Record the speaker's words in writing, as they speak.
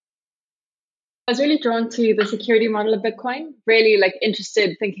I was really drawn to the security model of Bitcoin, really like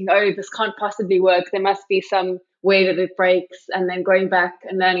interested, thinking, oh, this can't possibly work. There must be some way that it breaks, and then going back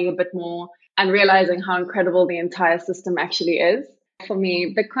and learning a bit more and realizing how incredible the entire system actually is. For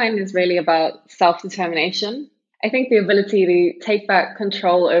me, Bitcoin is really about self-determination. I think the ability to take back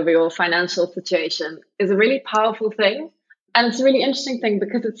control over your financial situation is a really powerful thing. And it's a really interesting thing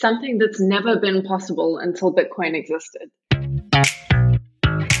because it's something that's never been possible until Bitcoin existed.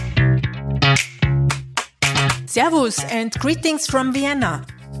 Servus and greetings from Vienna.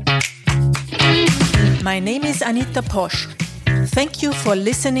 My name is Anita Posch. Thank you for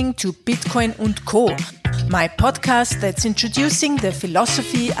listening to Bitcoin & Co., my podcast that's introducing the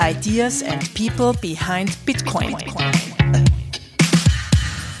philosophy, ideas and people behind Bitcoin.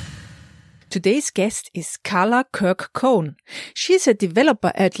 Today's guest is Carla Kirk-Cohen. She's a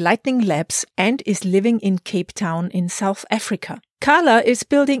developer at Lightning Labs and is living in Cape Town in South Africa. Carla is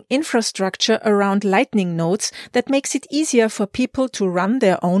building infrastructure around Lightning nodes that makes it easier for people to run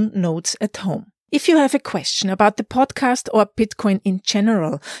their own nodes at home. If you have a question about the podcast or Bitcoin in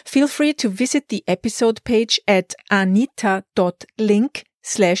general, feel free to visit the episode page at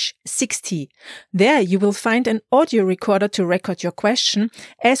anita.link/60. There you will find an audio recorder to record your question,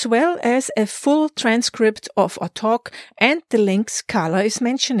 as well as a full transcript of our talk and the links Carla is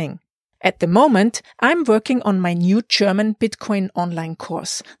mentioning. At the moment, I'm working on my new German Bitcoin online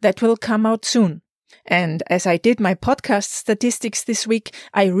course that will come out soon. And as I did my podcast statistics this week,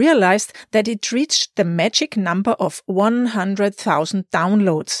 I realized that it reached the magic number of 100,000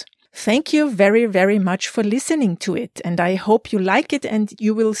 downloads. Thank you very, very much for listening to it, and I hope you like it and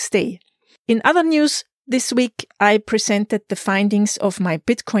you will stay. In other news, this week I presented the findings of my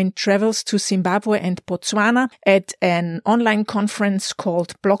Bitcoin travels to Zimbabwe and Botswana at an online conference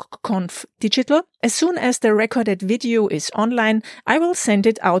called BlockConf Digital. As soon as the recorded video is online, I will send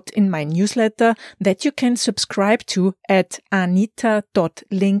it out in my newsletter that you can subscribe to at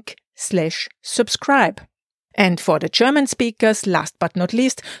anita.link/subscribe. And for the German speakers, last but not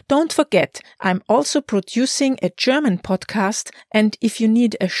least, don't forget, I'm also producing a German podcast, and if you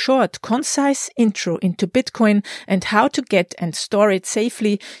need a short, concise intro into Bitcoin and how to get and store it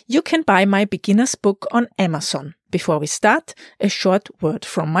safely, you can buy my beginner's book on Amazon. Before we start, a short word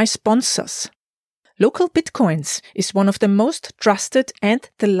from my sponsors. Local Bitcoins is one of the most trusted and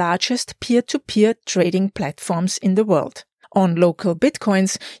the largest peer-to-peer trading platforms in the world. On Local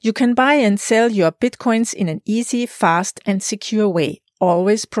Bitcoins, you can buy and sell your Bitcoins in an easy, fast and secure way,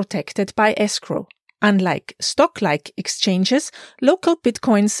 always protected by escrow. Unlike stock-like exchanges, Local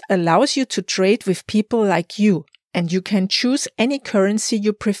Bitcoins allows you to trade with people like you, and you can choose any currency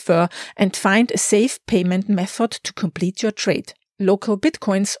you prefer and find a safe payment method to complete your trade. Local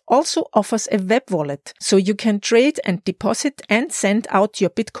Bitcoins also offers a web wallet, so you can trade and deposit and send out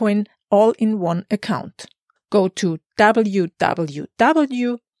your Bitcoin all in one account. Go to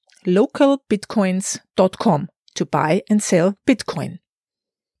www.localbitcoins.com to buy and sell Bitcoin.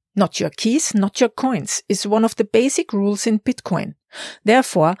 Not your keys, not your coins is one of the basic rules in Bitcoin.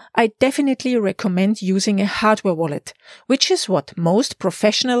 Therefore, I definitely recommend using a hardware wallet, which is what most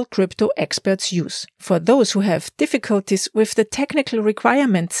professional crypto experts use. For those who have difficulties with the technical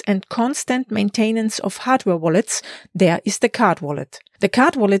requirements and constant maintenance of hardware wallets, there is the card wallet. The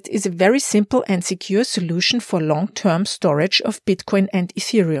card wallet is a very simple and secure solution for long-term storage of Bitcoin and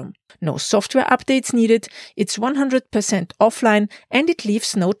Ethereum. No software updates needed, it's 100% offline, and it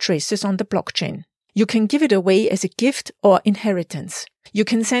leaves no traces on the blockchain. You can give it away as a gift or inheritance. You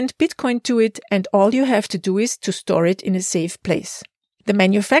can send Bitcoin to it, and all you have to do is to store it in a safe place. The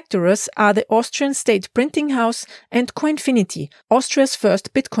manufacturers are the Austrian State Printing House and Coinfinity, Austria's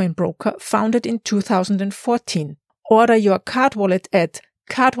first Bitcoin broker, founded in 2014. Order your card wallet at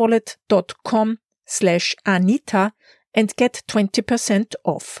cardwallet.com/Anita and get 20%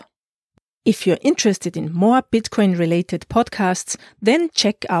 off. If you're interested in more Bitcoin-related podcasts, then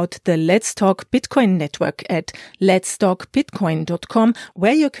check out the Let's Talk Bitcoin network at letstalkbitcoin.com,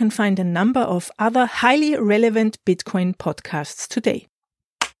 where you can find a number of other highly relevant Bitcoin podcasts today.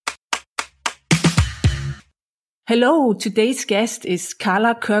 Hello, today's guest is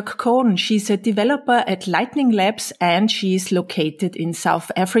Carla Kirk-Cohen. She's a developer at Lightning Labs and she's located in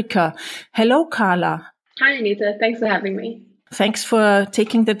South Africa. Hello, Carla. Hi, Anita. Thanks for having me. Thanks for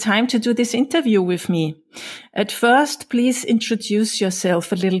taking the time to do this interview with me. At first, please introduce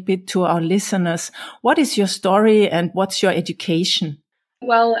yourself a little bit to our listeners. What is your story and what's your education?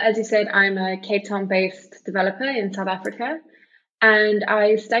 Well, as you said, I'm a Cape Town-based developer in South Africa, and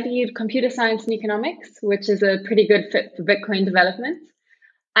I studied computer science and economics, which is a pretty good fit for Bitcoin development.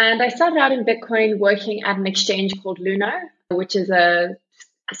 And I started out in Bitcoin working at an exchange called Luno, which is a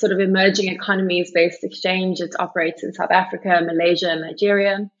sort of emerging economies based exchange. It operates in South Africa, Malaysia, and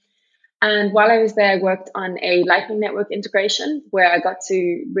Nigeria. And while I was there, I worked on a Lightning Network integration where I got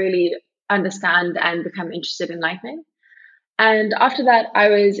to really understand and become interested in Lightning. And after that, I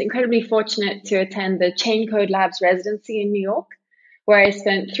was incredibly fortunate to attend the Chain Code Labs residency in New York, where I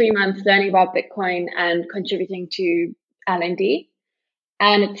spent 3 months learning about Bitcoin and contributing to L&D.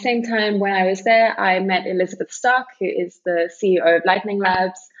 And at the same time, when I was there, I met Elizabeth Stark, who is the CEO of Lightning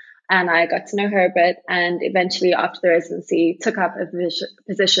Labs, and I got to know her a bit. And eventually, after the residency, took up a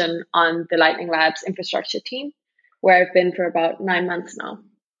position on the Lightning Labs infrastructure team, where I've been for about 9 months now.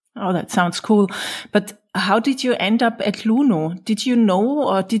 Oh, that sounds cool. But how did you end up at Luno? Did you know,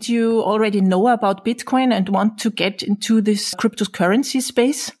 or did you already know about Bitcoin and want to get into this cryptocurrency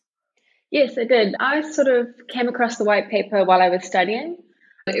space? Yes, I did. I sort of came across the white paper while I was studying.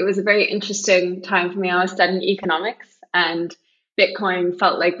 It was a very interesting time for me. I was studying economics, and Bitcoin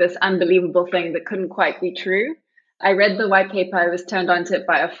felt like this unbelievable thing that couldn't quite be true. I read the white paper. I was turned on to it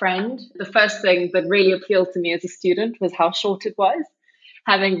by a friend. The first thing that really appealed to me as a student was how short it was.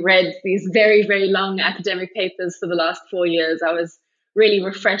 Having read these very, very long academic papers for the last 4 years, I was really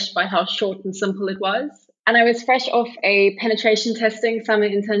refreshed by how short and simple it was. And I was fresh off a penetration testing summer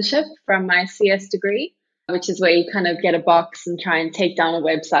internship from my CS degree, which is where you kind of get a box and try and take down a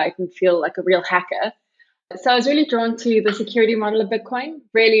website and feel like a real hacker. So I was really drawn to the security model of Bitcoin,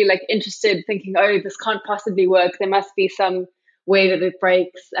 really like interested, thinking, oh, this can't possibly work. There must be some way that it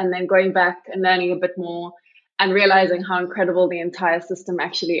breaks. And then going back and learning a bit more and realizing how incredible the entire system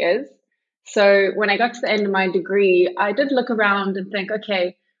actually is. So when I got to the end of my degree, I did look around and think,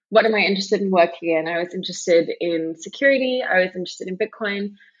 okay, what am I interested in working in? I was interested in security. I was interested in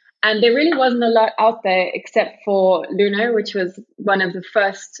Bitcoin. And there really wasn't a lot out there except for Luno, which was one of the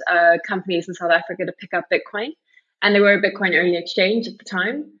first companies in South Africa to pick up Bitcoin. And they were a Bitcoin only exchange at the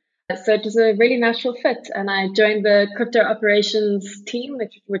time. So it was a really natural fit. And I joined the crypto operations team,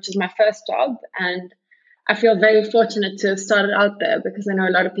 which is my first job. And I feel very fortunate to have started out there because I know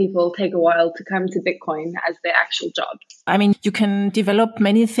a lot of people take a while to come to Bitcoin as their actual job. I mean, you can develop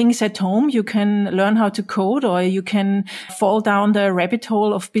many things at home. You can learn how to code, or you can fall down the rabbit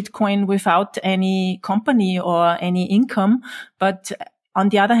hole of Bitcoin without any company or any income. But on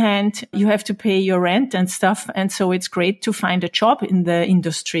the other hand, you have to pay your rent and stuff. And so it's great to find a job in the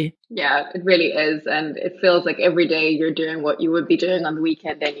industry. Yeah, it really is. And it feels like every day you're doing what you would be doing on the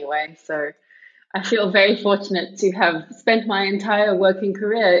weekend anyway. So I feel very fortunate to have spent my entire working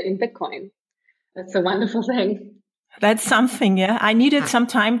career in Bitcoin. That's a wonderful thing. That's something, yeah. I needed some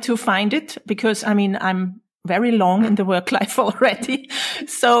time to find it because, I mean, I'm very long in the work life already.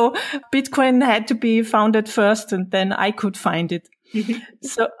 So Bitcoin had to be founded first and then I could find it.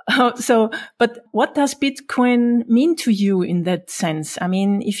 But what does Bitcoin mean to you in that sense? I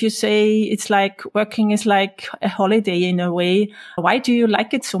mean, if you say it's like working is like a holiday in a way, why do you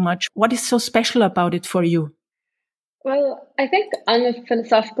like it so much? What is so special about it for you? Well, I think on a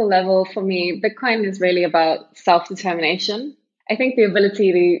philosophical level, for me, Bitcoin is really about self-determination. I think the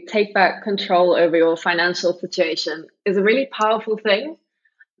ability to take back control over your financial situation is a really powerful thing.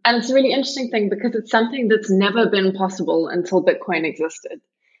 And it's a really interesting thing because it's something that's never been possible until Bitcoin existed.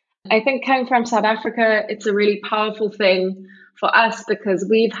 I think coming from South Africa, it's a really powerful thing for us because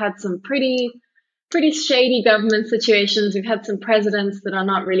we've had some pretty shady government situations. We've had some presidents that are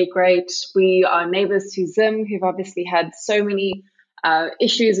not really great. We are neighbors to Zim, who've obviously had so many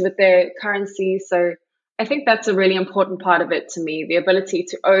issues with their currency. So I think that's a really important part of it to me. The ability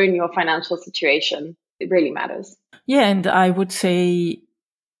to own your financial situation, it really matters. Yeah, and I would say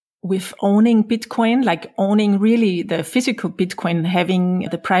with owning Bitcoin, like owning really the physical Bitcoin, having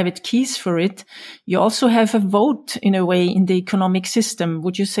the private keys for it, you also have a vote in a way in the economic system.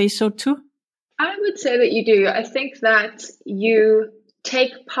 Would you say so too? I would say that you do. I think that you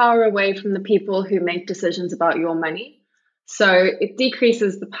take power away from the people who make decisions about your money. So it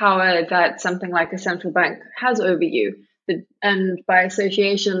decreases the power that something like a central bank has over you. And by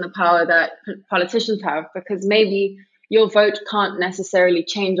association, the power that politicians have, because maybe your vote can't necessarily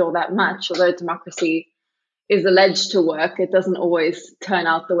change all that much, although democracy is alleged to work. It doesn't always turn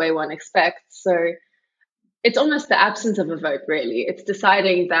out the way one expects. So it's almost the absence of a vote, really. It's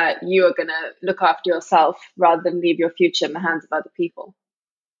deciding that you are going to look after yourself rather than leave your future in the hands of other people.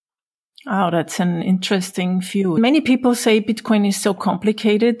 Oh, that's an interesting view. Many people say Bitcoin is so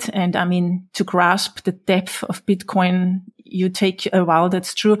complicated. And I mean, to grasp the depth of Bitcoin, you take a while.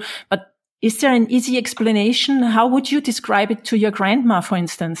 That's true. But is there an easy explanation? How would you describe it to your grandma, for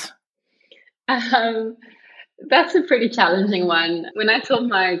instance? That's a pretty challenging one. When I told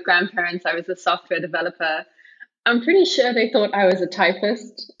my grandparents I was a software developer, I'm pretty sure they thought I was a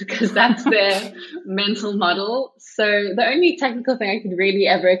typist because that's their mental model. So the only technical thing I could really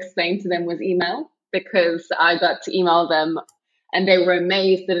ever explain to them was email, because I got to email them and they were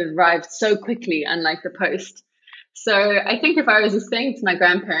amazed that it arrived so quickly, unlike the post. So I think if I was just saying to my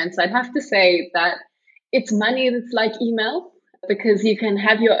grandparents, I'd have to say that it's money that's like email, because you can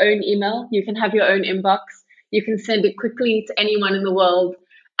have your own email, you can have your own inbox, you can send it quickly to anyone in the world.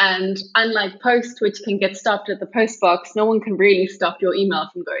 And unlike post, which can get stopped at the post box, no one can really stop your email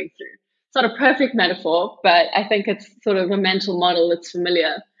from going through. It's not a perfect metaphor, but I think it's sort of a mental model that's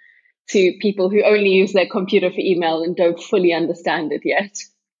familiar to people who only use their computer for email and don't fully understand it yet.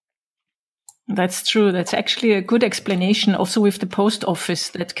 That's true. That's actually a good explanation also with the post office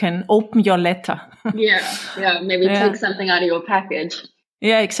that can open your letter. Yeah, maybe take something out of your package.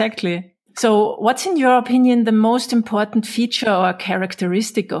 Yeah, exactly. So what's in your opinion the most important feature or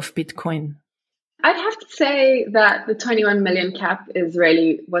characteristic of Bitcoin? I'd have to say that the 21 million cap is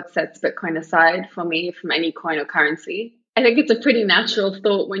really what sets Bitcoin aside for me from any coin or currency. I think it's a pretty natural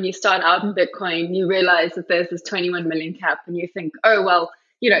thought when you start out in Bitcoin, you realize that there's this 21 million cap and you think, oh, well,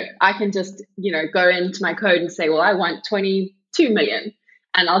 I can just, go into my code and say, well, I want 22 million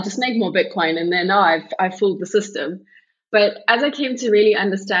and I'll just make more Bitcoin. And then, I've fooled the system. But as I came to really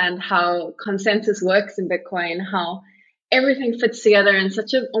understand how consensus works in Bitcoin, how everything fits together in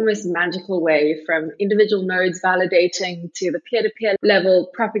such an almost magical way, from individual nodes validating to the peer-to-peer level,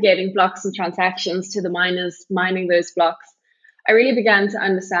 propagating blocks and transactions to the miners mining those blocks, I really began to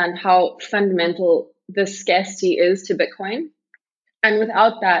understand how fundamental the scarcity is to Bitcoin. And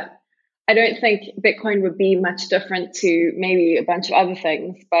without that, I don't think Bitcoin would be much different to maybe a bunch of other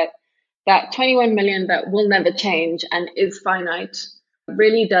things. But that 21 million that will never change and is finite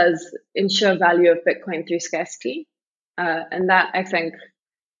really does ensure value of Bitcoin through scarcity. And that, I think,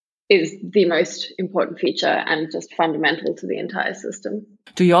 is the most important feature and just fundamental to the entire system.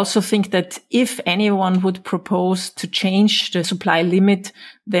 Do you also think that if anyone would propose to change the supply limit,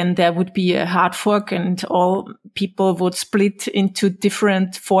 then there would be a hard fork and all people would split into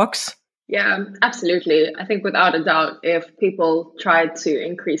different forks? Yeah, absolutely. I think without a doubt, if people tried to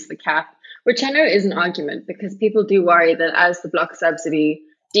increase the cap, which I know is an argument because people do worry that as the block subsidy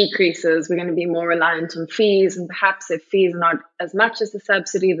decreases, we're going to be more reliant on fees. And perhaps if fees are not as much as the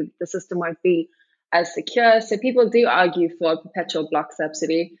subsidy, the system won't be as secure. So people do argue for a perpetual block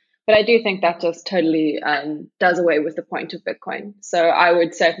subsidy. But I do think that just totally does away with the point of Bitcoin. So I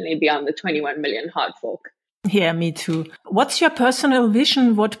would certainly be on the 21 million hard fork. Yeah, me too. What's your personal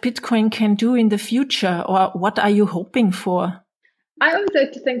vision what Bitcoin can do in the future, or what are you hoping for? I always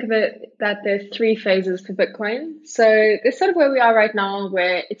like to think of it that there's three phases for Bitcoin. So there's sort of where we are right now,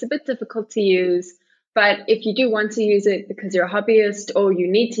 where it's a bit difficult to use. But if you do want to use it because you're a hobbyist, or you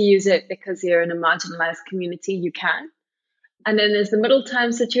need to use it because you're in a marginalized community, you can. And then there's the middle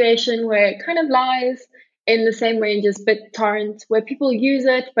term situation where it kind of lies in the same range as BitTorrent, where people use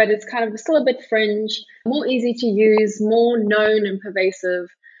it, but it's kind of still a bit fringe, more easy to use, more known and pervasive.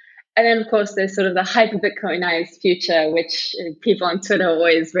 And then, of course, there's sort of the hyper Bitcoinized future, which people on Twitter are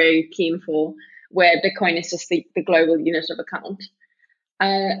always very keen for, where Bitcoin is just the global unit of account.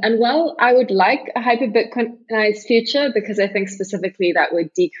 And while I would like a hyper Bitcoinized future, because I think specifically that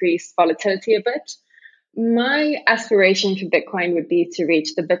would decrease volatility a bit, my aspiration for Bitcoin would be to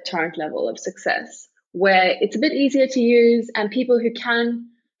reach the BitTorrent level of success, where it's a bit easier to use and people who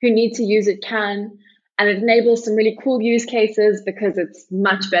need to use it can. And it enables some really cool use cases because it's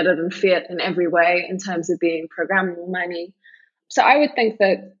much better than fiat in every way in terms of being programmable money. So I would think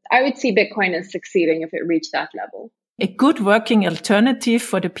that I would see Bitcoin as succeeding if it reached that level. A good working alternative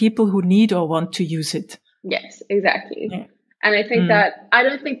for the people who need or want to use it. Yes, exactly. Yeah. And I think that I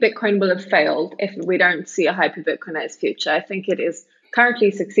don't think Bitcoin will have failed if we don't see a hyper Bitcoinized future. I think it is currently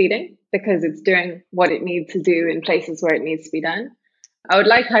succeeding because it's doing what it needs to do in places where it needs to be done. I would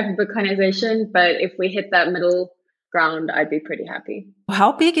like hyper Bitcoinization, but if we hit that middle ground, I'd be pretty happy.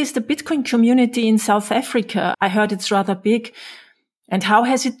 How big is the Bitcoin community in South Africa? I heard it's rather big. And how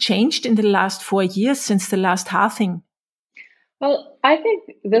has it changed in the last 4 years since the last halving? Well, I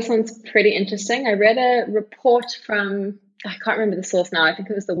think this one's pretty interesting. I read a report from, I can't remember the source now. I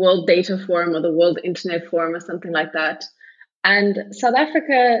think it was the World Data Forum or the World Internet Forum or something like that. And South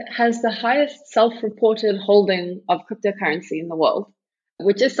Africa has the highest self-reported holding of cryptocurrency in the world,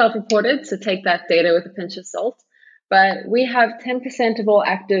 which is self-reported, so take that data with a pinch of salt. But we have 10% of all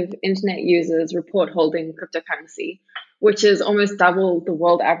active internet users report holding cryptocurrency, which is almost double the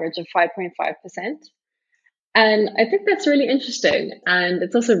world average of 5.5%. And I think that's really interesting. And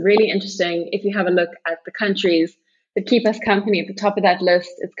it's also really interesting if you have a look at the countries that keep us company at the top of that list.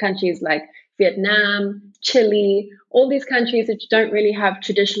 It's countries like Vietnam, Chile, all these countries which don't really have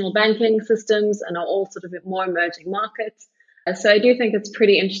traditional banking systems and are all sort of more emerging markets. So I do think it's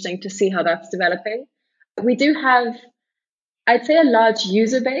pretty interesting to see how that's developing. We do have, I'd say, a large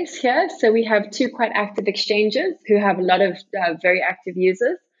user base here. So we have two quite active exchanges who have a lot of very active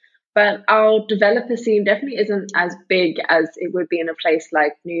users. But our developer scene definitely isn't as big as it would be in a place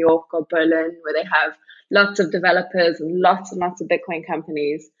like New York or Berlin, where they have lots of developers and lots of Bitcoin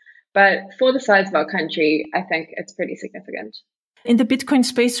companies. But for the size of our country, I think it's pretty significant. In the Bitcoin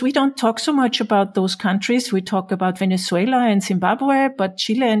space, we don't talk so much about those countries. We talk about Venezuela and Zimbabwe, but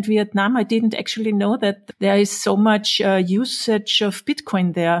Chile and Vietnam, I didn't actually know that there is so much usage of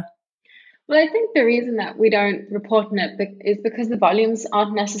Bitcoin there. Well, I think the reason that we don't report on it is because the volumes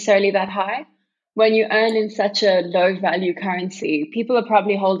aren't necessarily that high. When you earn in such a low value currency, people are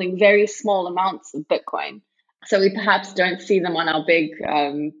probably holding very small amounts of Bitcoin. So we perhaps don't see them on our big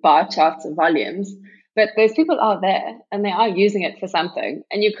bar charts of volumes. But those people are there and they are using it for something.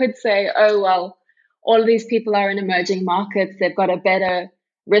 And you could say, oh, well, all of these people are in emerging markets. They've got a better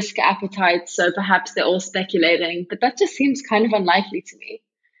risk appetite. So perhaps they're all speculating. But that just seems kind of unlikely to me.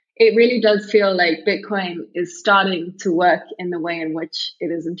 It really does feel like Bitcoin is starting to work in the way in which it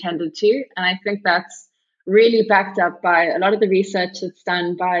is intended to. And I think that's really backed up by a lot of the research that's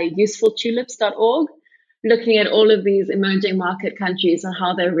done by usefultulips.org, looking at all of these emerging market countries and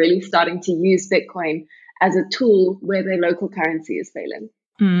how they're really starting to use Bitcoin as a tool where their local currency is failing.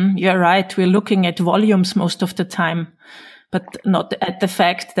 You're right. We're looking at volumes most of the time, but not at the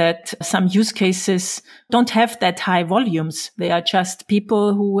fact that some use cases don't have that high volumes. They are just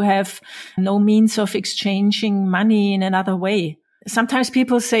people who have no means of exchanging money in another way. Sometimes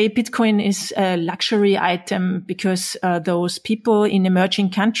people say Bitcoin is a luxury item because those people in emerging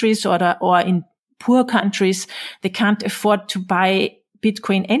countries or in poor countries, they can't afford to buy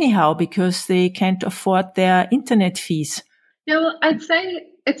Bitcoin anyhow because they can't afford their internet fees. No, I'd say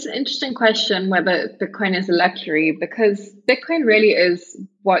it's an interesting question whether Bitcoin is a luxury, because Bitcoin really is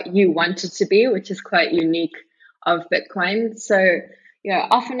what you want it to be, which is quite unique of Bitcoin. So,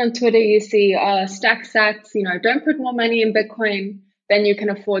 often on Twitter you see stack sats, don't put more money in Bitcoin than you can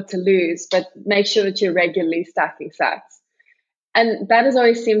afford to lose, but make sure that you're regularly stacking sats. And that has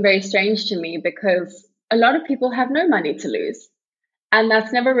always seemed very strange to me because a lot of people have no money to lose. And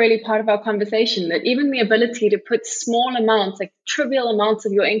that's never really part of our conversation, that even the ability to put small amounts, like trivial amounts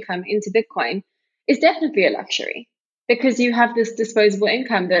of your income into Bitcoin is definitely a luxury because you have this disposable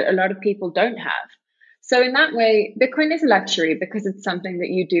income that a lot of people don't have. So in that way, Bitcoin is a luxury because it's something that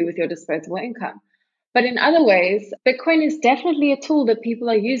you do with your disposable income. But in other ways, Bitcoin is definitely a tool that people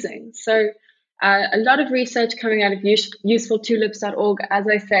are using. So a lot of research coming out of usefultulips.org, as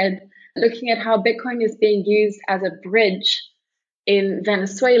I said, looking at how Bitcoin is being used as a bridge in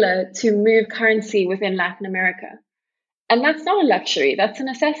Venezuela to move currency within Latin America. And that's not a luxury, that's a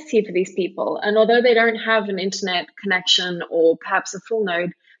necessity for these people. And although they don't have an internet connection or perhaps a full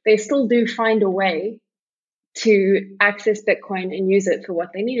node, they still do find a way to access Bitcoin and use it for what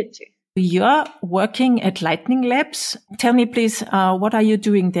they need it to. You're working at Lightning Labs. Tell me, please, what are you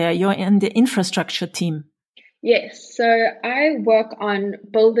doing there? You're in the infrastructure team. Yes, so I work on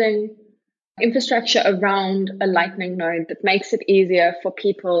building infrastructure around a Lightning node that makes it easier for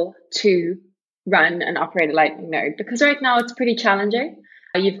people to run and operate a Lightning node. Because right now it's pretty challenging.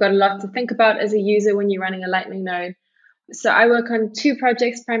 You've got a lot to think about as a user when you're running a Lightning node. So I work on two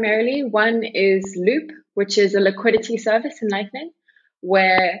projects primarily. One is Loop, which is a liquidity service in Lightning,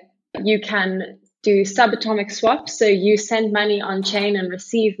 where you can do subatomic swaps. So you send money on chain and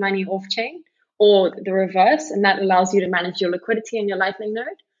receive money off chain, or the reverse, and that allows you to manage your liquidity in your Lightning node.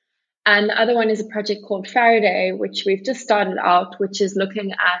 And the other one is a project called Faraday, which we've just started out, which is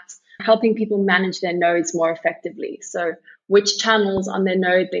looking at helping people manage their nodes more effectively. So which channels on their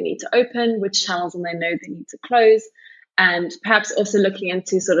node they need to open, which channels on their node they need to close, and perhaps also looking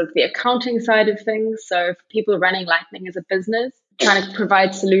into sort of the accounting side of things. So for people running Lightning as a business, trying to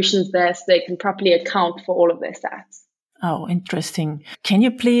provide solutions there so they can properly account for all of their stats. Oh, interesting. Can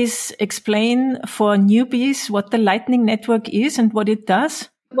you please explain for newbies what the Lightning Network is and what it does?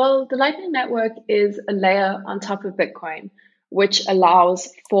 Well, the Lightning Network is a layer on top of Bitcoin, which allows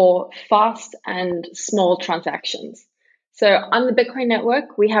for fast and small transactions. So on the Bitcoin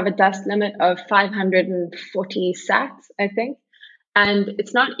network, we have a dust limit of 540 sats, I think, and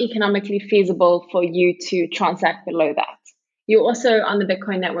it's not economically feasible for you to transact below that. You also, on the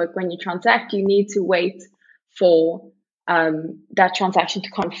Bitcoin network, when you transact, you need to wait for that transaction to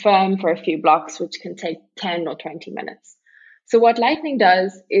confirm for a few blocks, which can take 10 or 20 minutes. So what Lightning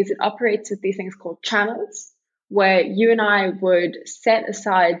does is it operates with these things called channels, where you and I would set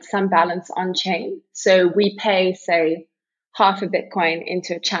aside some balance on chain. So we pay, say, half a Bitcoin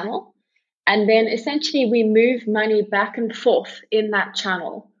into a channel, and then essentially we move money back and forth in that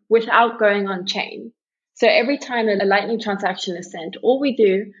channel without going on chain. So every time a Lightning transaction is sent, all we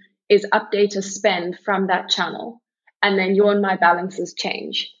do is update a spend from that channel, and then your and my balances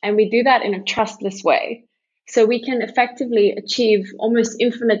change. And we do that in a trustless way. So we can effectively achieve almost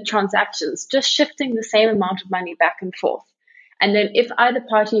infinite transactions, just shifting the same amount of money back and forth. And then if either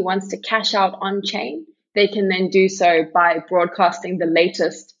party wants to cash out on chain, they can then do so by broadcasting the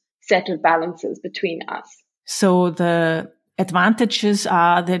latest set of balances between us. So the advantages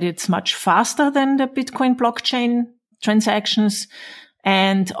are that it's much faster than the Bitcoin blockchain transactions.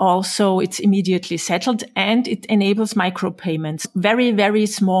 And also it's immediately settled, and it enables micropayments, very, very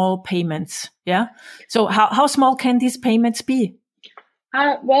small payments. Yeah. So how small can these payments be?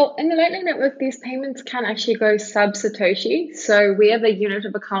 Well, in the Lightning Network, these payments can actually go sub-Satoshi. So we have a unit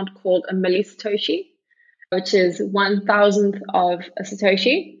of account called a millisatoshi, which is 1,000th of a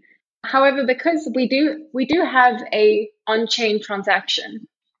Satoshi. However, because we do have a on-chain transaction,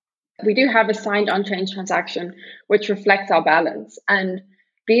 we do have a signed on-chain transaction which reflects our balance. And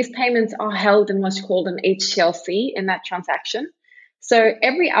these payments are held in what's called an HTLC in that transaction. So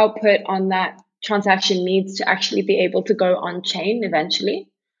every output on that transaction needs to actually be able to go on-chain eventually.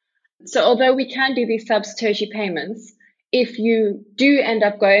 So although we can do these sub-Satoshi payments, if you do end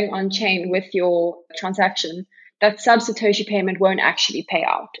up going on-chain with your transaction, that sub-Satoshi payment won't actually pay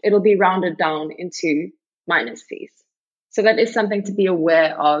out. It'll be rounded down into minus fees. So that is something to be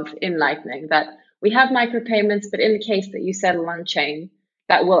aware of in Lightning, that we have micropayments, but in the case that you settle on chain,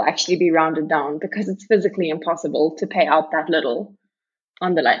 that will actually be rounded down because it's physically impossible to pay out that little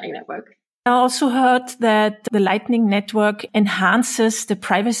on the Lightning Network. I also heard that the Lightning Network enhances the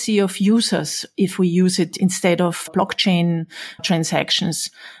privacy of users if we use it instead of blockchain transactions.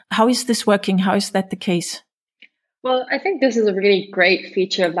 How is this working? How is that the case? Well, I think this is a really great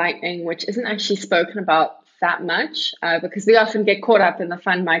feature of Lightning, which isn't actually spoken about that much because we often get caught up in the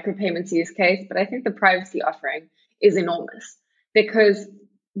fun micropayments use case. But I think the privacy offering is enormous because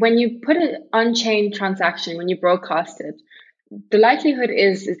when you put an on-chain transaction, when you broadcast it, the likelihood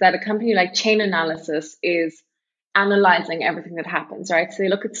is that a company like Chainalysis is analyzing everything that happens, right? So they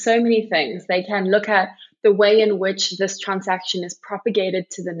look at so many things. They can look at the way in which this transaction is propagated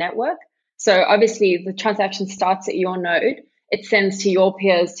to the network. So obviously the transaction starts at your node, it sends to your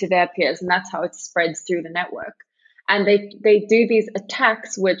peers, to their peers, and that's how it spreads through the network. And they do these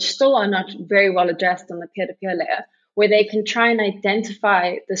attacks, which still are not very well addressed on the peer-to-peer layer, where they can try and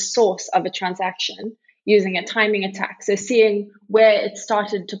identify the source of a transaction using a timing attack. So seeing where it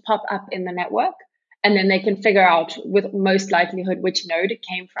started to pop up in the network, and then they can figure out with most likelihood which node it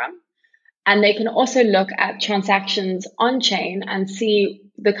came from. And they can also look at transactions on chain and see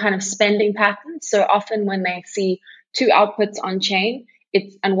the kind of spending patterns. So often when they see two outputs on chain,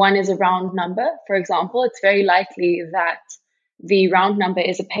 and one is a round number, for example, it's very likely that the round number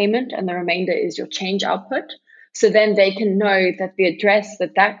is a payment and the remainder is your change output. So then they can know that the address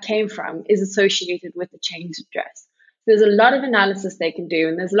that came from is associated with the change address. There's a lot of analysis they can do,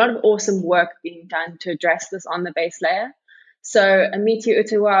 and there's a lot of awesome work being done to address this on the base layer. So Amiti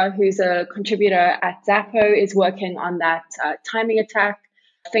Utawa, who's a contributor at Zappo, is working on that timing attack.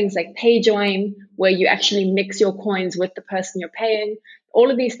 Things like pay join, where you actually mix your coins with the person you're paying. All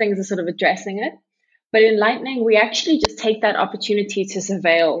of these things are sort of addressing it. But in Lightning, we actually just take that opportunity to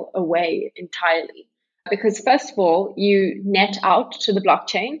surveil away entirely. Because first of all, you net out to the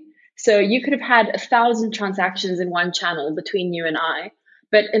blockchain. So you could have had 1,000 transactions in one channel between you and I.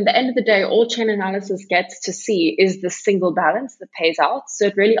 But in the end of the day, all Chainalysis gets to see is the single balance that pays out. So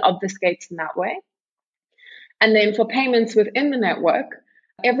it really obfuscates in that way. And then for payments within the network,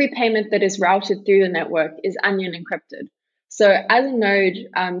 every payment that is routed through the network is onion encrypted. So as a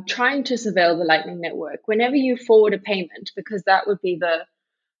node, trying to surveil the Lightning Network, whenever you forward a payment, because that would be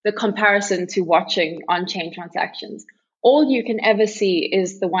the comparison to watching on-chain transactions, all you can ever see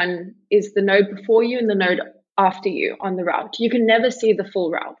is the node before you and the node after you on the route. You can never see the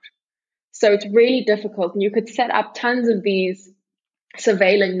full route. So it's really difficult. And you could set up tons of these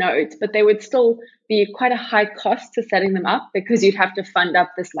surveilling nodes, but they would still be quite a high cost to setting them up because you'd have to fund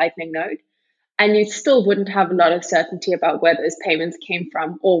up this Lightning node. And you still wouldn't have a lot of certainty about where those payments came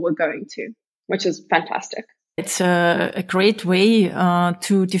from or were going to, which is fantastic. It's a great way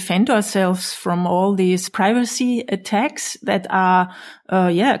to defend ourselves from all these privacy attacks that are,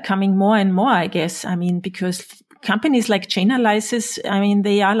 coming more and more, I guess. I mean, because companies like Chainalysis,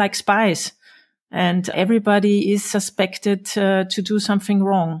 they are like spies, and everybody is suspected to do something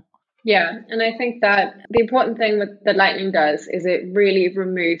wrong. Yeah, and I think that the important thing that Lightning does is it really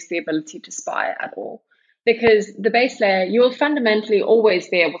removes the ability to spy at all. Because the base layer, you'll fundamentally always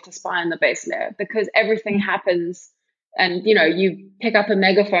be able to spy on the base layer because everything happens and you pick up a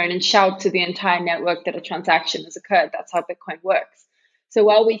megaphone and shout to the entire network that a transaction has occurred. That's how Bitcoin works. So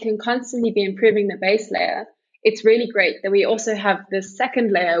while we can constantly be improving the base layer, it's really great that we also have this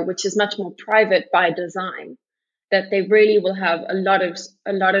second layer, which is much more private by design, that they really will have a lot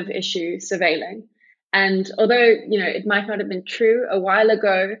of issue surveilling. And although it might not have been true a while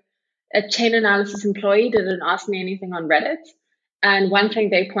ago, a chain analysis employee didn't ask me anything on Reddit. And one thing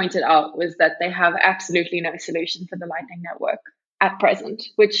they pointed out was that they have absolutely no solution for the Lightning Network at present,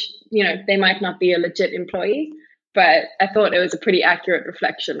 which they might not be a legit employee, but I thought it was a pretty accurate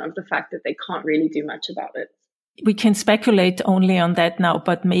reflection of the fact that they can't really do much about it. We can speculate only on that now,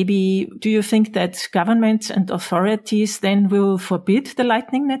 but maybe do you think that governments and authorities then will forbid the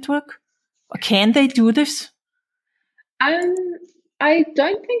Lightning Network? Or can they do this? Um, I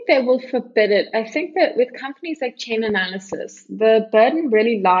don't think they will forbid it. I think that with companies like Chain Analysis, the burden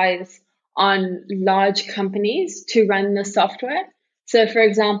really lies on large companies to run the software. So, for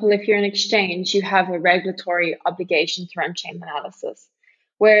example, if you're an exchange, you have a regulatory obligation to run Chain Analysis.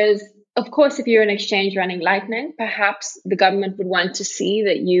 Whereas, of course, if you're an exchange running Lightning, perhaps the government would want to see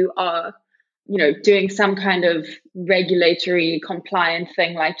that you are, doing some kind of regulatory compliant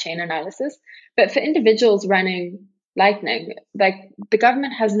thing like Chain Analysis. But for individuals running Lightning, like the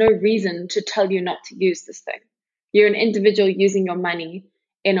government has no reason to tell you not to use this thing. You're an individual using your money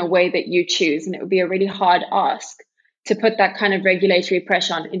in a way that you choose, and it would be a really hard ask to put that kind of regulatory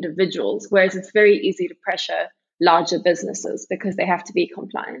pressure on individuals, whereas it's very easy to pressure larger businesses because they have to be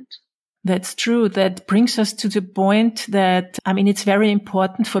compliant. That's true. That brings us to the point that, it's very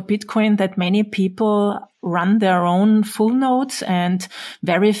important for Bitcoin that many people run their own full nodes and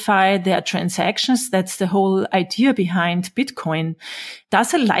verify their transactions. That's the whole idea behind Bitcoin.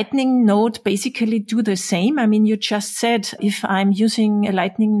 Does a Lightning node basically do the same? You just said if I'm using a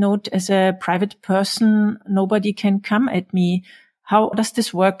Lightning node as a private person, nobody can come at me. How does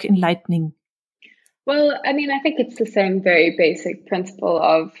this work in Lightning? Well, I think it's the same very basic principle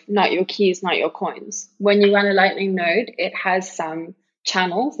of not your keys, not your coins. When you run a Lightning node, it has some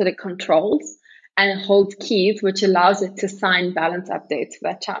channels that it controls and it holds keys, which allows it to sign balance updates for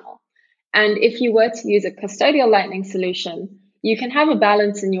that channel. And if you were to use a custodial Lightning solution, you can have a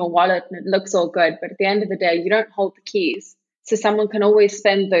balance in your wallet and it looks all good, but at the end of the day, you don't hold the keys. So someone can always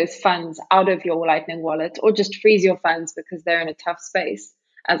spend those funds out of your Lightning wallet or just freeze your funds because they're in a tough space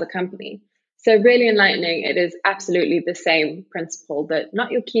as a company. So really in Lightning, it is absolutely the same principle that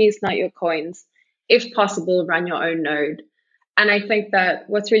not your keys, not your coins. If possible, run your own node. And I think that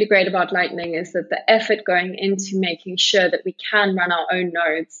what's really great about Lightning is that the effort going into making sure that we can run our own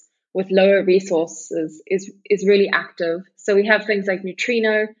nodes with lower resources is really active. So we have things like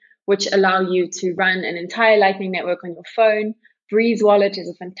Neutrino, which allow you to run an entire Lightning network on your phone. Breeze Wallet is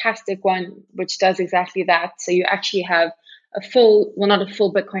a fantastic one, which does exactly that. So you actually have not a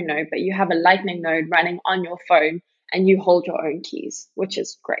full Bitcoin node, but you have a Lightning node running on your phone and you hold your own keys, which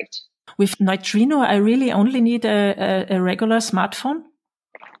is great. With Neutrino, I really only need a regular smartphone?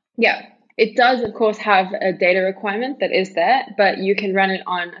 Yeah, it does, of course, have a data requirement that is there, but you can run it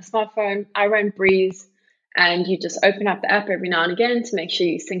on a smartphone. I run Breeze, and you just open up the app every now and again to make sure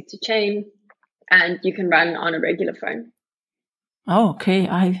you sync to chain, and you can run on a regular phone. Oh, okay.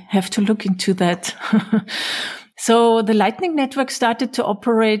 I have to look into that. So the Lightning Network started to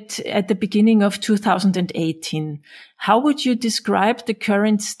operate at the beginning of 2018. How would you describe the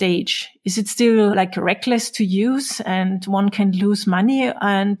current stage? Is it still reckless to use and one can lose money?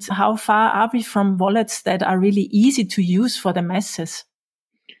 And how far are we from wallets that are really easy to use for the masses?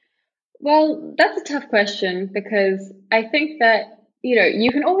 Well, that's a tough question because I think that,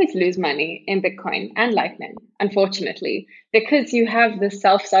 you can always lose money in Bitcoin and Lightning, unfortunately, because you have the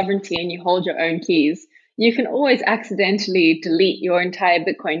self-sovereignty and you hold your own keys. You can always accidentally delete your entire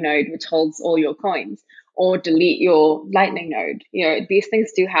Bitcoin node, which holds all your coins, or delete your Lightning node. These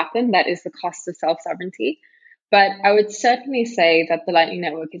things do happen. That is the cost of self-sovereignty. But I would certainly say that the Lightning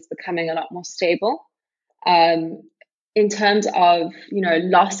Network is becoming a lot more stable. Um, in terms of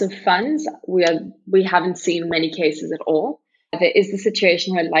loss of funds, we haven't seen many cases at all. There is the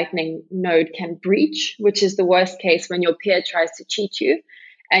situation where Lightning node can breach, which is the worst case when your peer tries to cheat you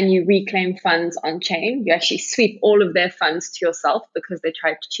and you reclaim funds on chain. You actually sweep all of their funds to yourself because they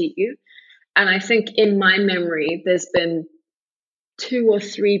tried to cheat you. And I think in my memory, there's been 2 or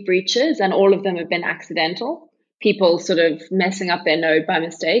 3 breaches and all of them have been accidental. People sort of messing up their node by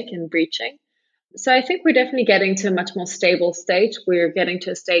mistake and breaching. So I think we're definitely getting to a much more stable state. We're getting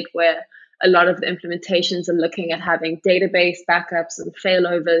to a state where a lot of the implementations are looking at having database backups and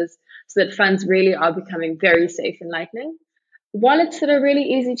failovers so that funds really are becoming very safe in Lightning. Wallets that are really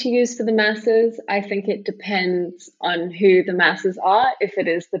easy to use for the masses, I think it depends on who the masses are. If it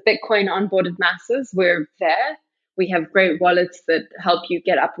is the Bitcoin onboarded masses, we're there. We have great wallets that help you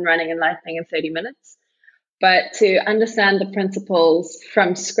get up and running in Lightning in 30 minutes. But to understand the principles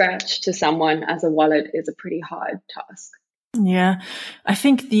from scratch to someone as a wallet is a pretty hard task. Yeah, I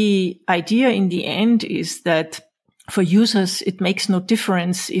think the idea in the end is that for users, it makes no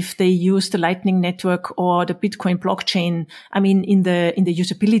difference if they use the Lightning Network or the Bitcoin blockchain. I mean, in the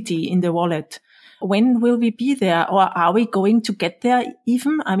usability in the wallet. When will we be there, or are we going to get there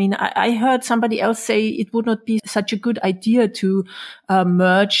even? I mean, I heard somebody else say it would not be such a good idea to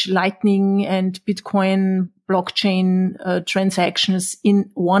merge Lightning and Bitcoin blockchain transactions in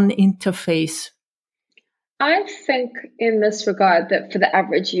one interface. I think in this regard that for the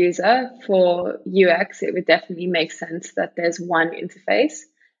average user, for UX, it would definitely make sense that there's one interface.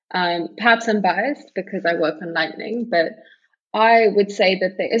 Perhaps I'm biased because I work on Lightning, but I would say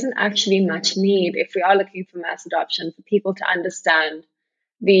that there isn't actually much need if we are looking for mass adoption for people to understand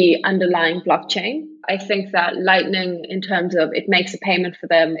the underlying blockchain. I think that Lightning, in terms of it makes a payment for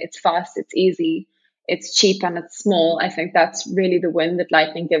them, it's fast, it's easy, it's cheap, and it's small. I think that's really the win that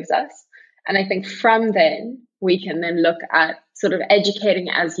Lightning gives us. And I think from then, we can then look at sort of educating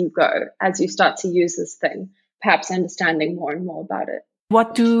as you go, as you start to use this thing, perhaps understanding more and more about it.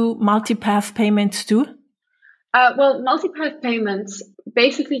 What do multipath payments do? Well, multipath payments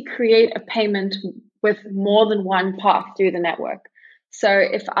basically create a payment with more than one path through the network. So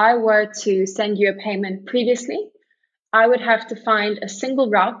if I were to send you a payment previously, I would have to find a single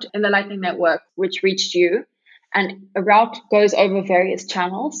route in the Lightning Network which reached you, and a route goes over various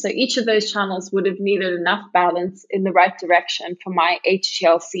channels. So each of those channels would have needed enough balance in the right direction for my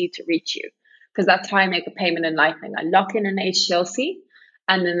HTLC to reach you, because that's how I make a payment in Lightning. I lock in an HTLC,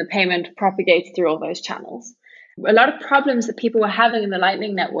 and then the payment propagates through all those channels. A lot of problems that people were having in the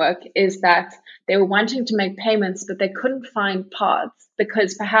Lightning Network is that they were wanting to make payments, but they couldn't find paths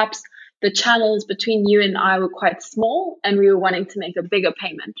because perhaps the channels between you and I were quite small and we were wanting to make a bigger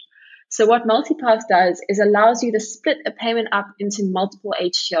payment. So what Multipath does is allows you to split a payment up into multiple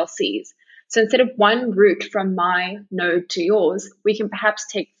HTLCs. So instead of one route from my node to yours, we can perhaps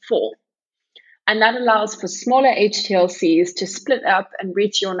take 4. And that allows for smaller HTLCs to split up and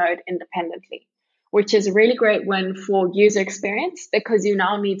reach your node independently, which is a really great win for user experience because you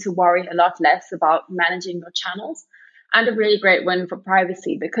now need to worry a lot less about managing your channels, and a really great win for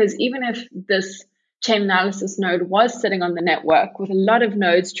privacy because even if this chain analysis node was sitting on the network with a lot of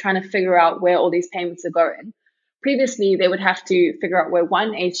nodes trying to figure out where all these payments are going, previously they would have to figure out where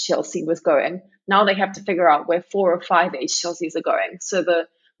one HTLC was going. Now they have to figure out where 4 or 5 HTLCs are going. So the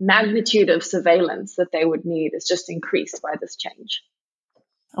magnitude of surveillance that they would need is just increased by this change.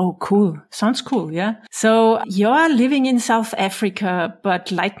 Oh, cool. Sounds cool. Yeah. So you're living in South Africa,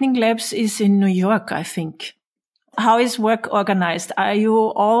 but Lightning Labs is in New York, I think. How is work organized? Are you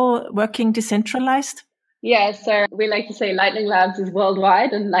all working decentralized? Yeah, so we like to say Lightning Labs is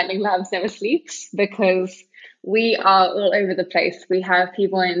worldwide and Lightning Labs never sleeps because we are all over the place. We have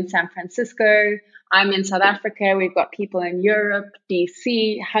people in San Francisco. I'm in South Africa. We've got people in Europe,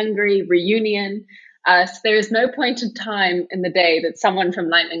 DC, Hungary, Reunion. So there is no point in time in the day that someone from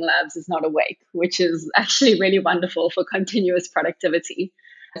Lightning Labs is not awake, which is actually really wonderful for continuous productivity.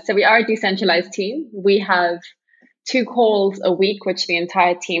 So we are a decentralized team. We have 2 calls a week, which the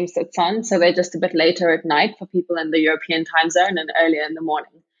entire team sits on. So they're just a bit later at night for people in the European time zone and earlier in the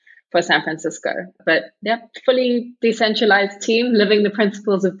morning for San Francisco. But yeah, fully decentralized team living the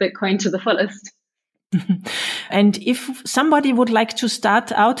principles of Bitcoin to the fullest. And if somebody would like to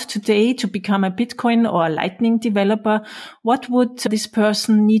start out today to become a Bitcoin or a Lightning developer, what would this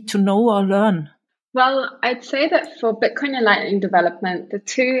person need to know or learn? Well, I'd say that for Bitcoin and Lightning development, the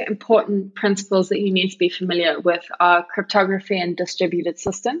 2 important principles that you need to be familiar with are cryptography and distributed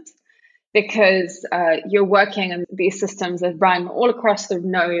systems, because you're working on these systems that run all across the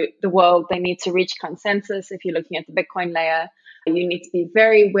world. They need to reach consensus. If you're looking at the Bitcoin layer, you need to be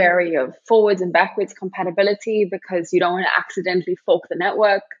very wary of forwards and backwards compatibility because you don't want to accidentally fork the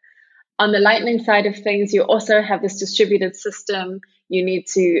network. On the Lightning side of things, you also have this distributed system. You need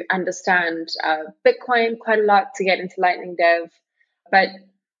to understand Bitcoin quite a lot to get into Lightning Dev. But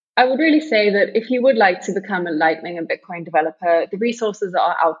I would really say that if you would like to become a Lightning and Bitcoin developer, the resources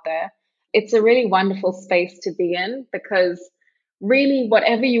are out there. It's a really wonderful space to be in because really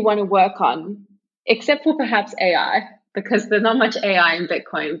whatever you want to work on, except for perhaps AI, because there's not much AI in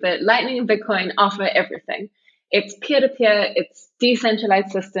Bitcoin, but Lightning and Bitcoin offer everything. It's peer-to-peer, it's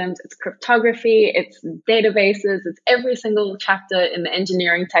decentralized systems, it's cryptography, it's databases, it's every single chapter in the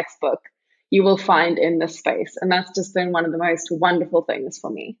engineering textbook you will find in this space. And that's just been one of the most wonderful things for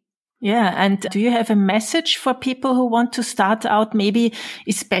me. Yeah. And do you have a message for people who want to start out, maybe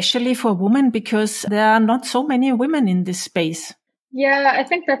especially for women, because there are not so many women in this space? Yeah, I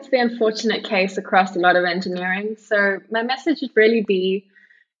think that's the unfortunate case across a lot of engineering. So my message would really be,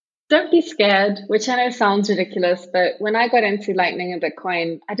 don't be scared, which I know sounds ridiculous, but when I got into Lightning and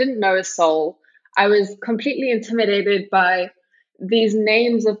Bitcoin, I didn't know a soul. I was completely intimidated by these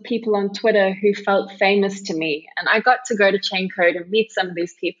names of people on Twitter who felt famous to me. And I got to go to Chaincode and meet some of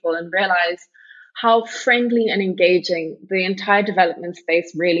these people and realize how friendly and engaging the entire development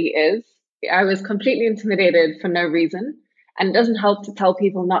space really is. I was completely intimidated for no reason. And it doesn't help to tell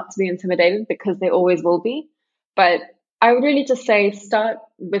people not to be intimidated because they always will be. But I would really just say start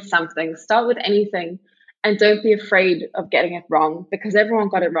with something, start with anything, and don't be afraid of getting it wrong because everyone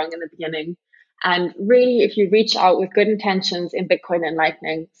got it wrong in the beginning. And really, if you reach out with good intentions in Bitcoin and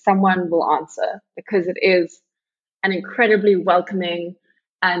Lightning, someone will answer because it is an incredibly welcoming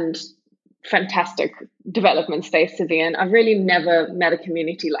and fantastic development space to be in. I've really never met a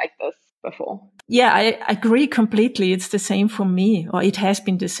community like this before. Yeah, I agree completely. It's the same for me, or it has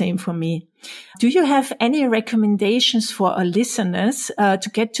been the same for me. Do you have any recommendations for our listeners to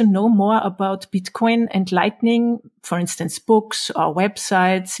get to know more about Bitcoin and Lightning? For instance, books or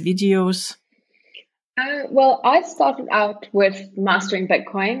websites, videos? Well, I started out with Mastering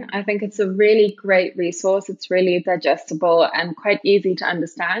Bitcoin. I think it's a really great resource. It's really digestible and quite easy to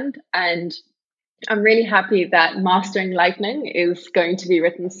understand. And I'm really happy that Mastering Lightning is going to be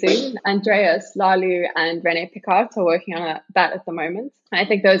written soon. Andreas, Lalu, and Rene Picard are working on that at the moment. I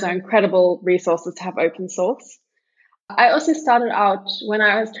think those are incredible resources to have open source. I also started out, when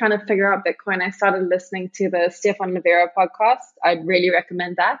I was trying to figure out Bitcoin, I started listening to the Stefan Livera podcast. I'd really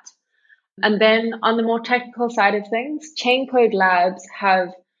recommend that. And then on the more technical side of things, Chaincode Labs have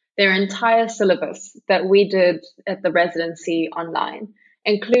their entire syllabus that we did at the residency online,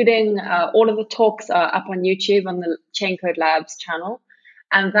 including all of the talks are up on YouTube on the Chaincode Labs channel.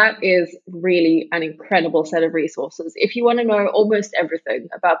 And that is really an incredible set of resources. If you want to know almost everything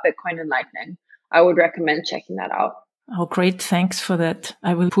about Bitcoin and Lightning, I would recommend checking that out. Oh, great. Thanks for that.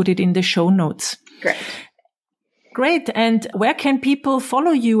 I will put it in the show notes. Great. And where can people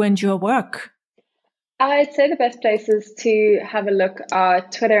follow you and your work? I'd say the best places to have a look are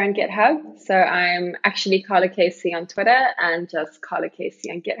Twitter and GitHub. So I'm actually Carla Casey on Twitter and just Carla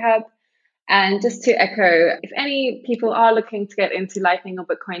Casey on GitHub. And just to echo, if any people are looking to get into Lightning or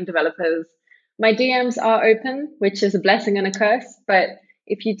Bitcoin developers, my DMs are open, which is a blessing and a curse. But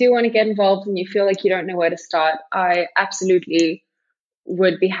if you do want to get involved and you feel like you don't know where to start, I absolutely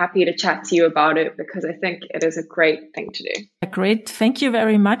would be happy to chat to you about it because I think it is a great thing to do. Great. Thank you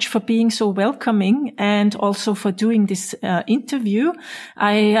very much for being so welcoming and also for doing this interview.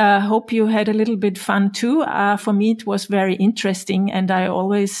 I hope you had a little bit fun too. For me, it was very interesting and I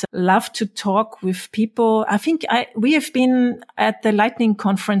always love to talk with people. I think we have been at the Lightning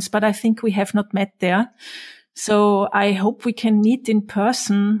conference, but I think we have not met there. So I hope we can meet in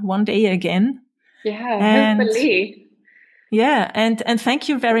person one day again. Yeah, hopefully. Yeah, and thank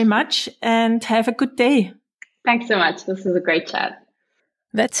you very much and have a good day. Thanks so much. This is a great chat.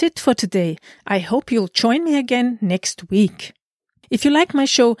 That's it for today. I hope you'll join me again next week. If you like my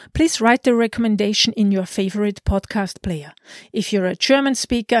show, please write a recommendation in your favorite podcast player. If you're a German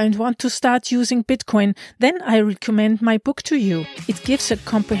speaker and want to start using Bitcoin, then I recommend my book to you. It gives a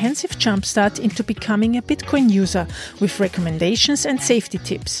comprehensive jumpstart into becoming a Bitcoin user with recommendations and safety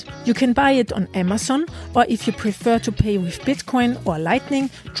tips. You can buy it on Amazon, or if you prefer to pay with Bitcoin or Lightning,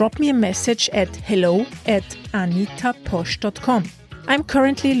 drop me a message at hello@anitaposch.com. I'm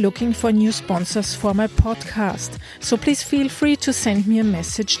currently looking for new sponsors for my podcast, so please feel free to send me a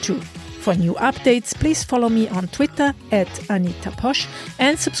message too. For new updates, please follow me on Twitter @AnitaPosch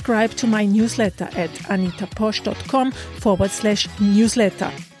and subscribe to my newsletter at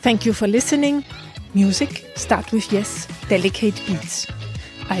anitaposch.com/newsletter. Thank you for listening. Music, start with yes, delicate beats.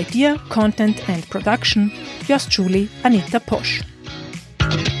 Idea, content and production, yours truly, Anita Posch.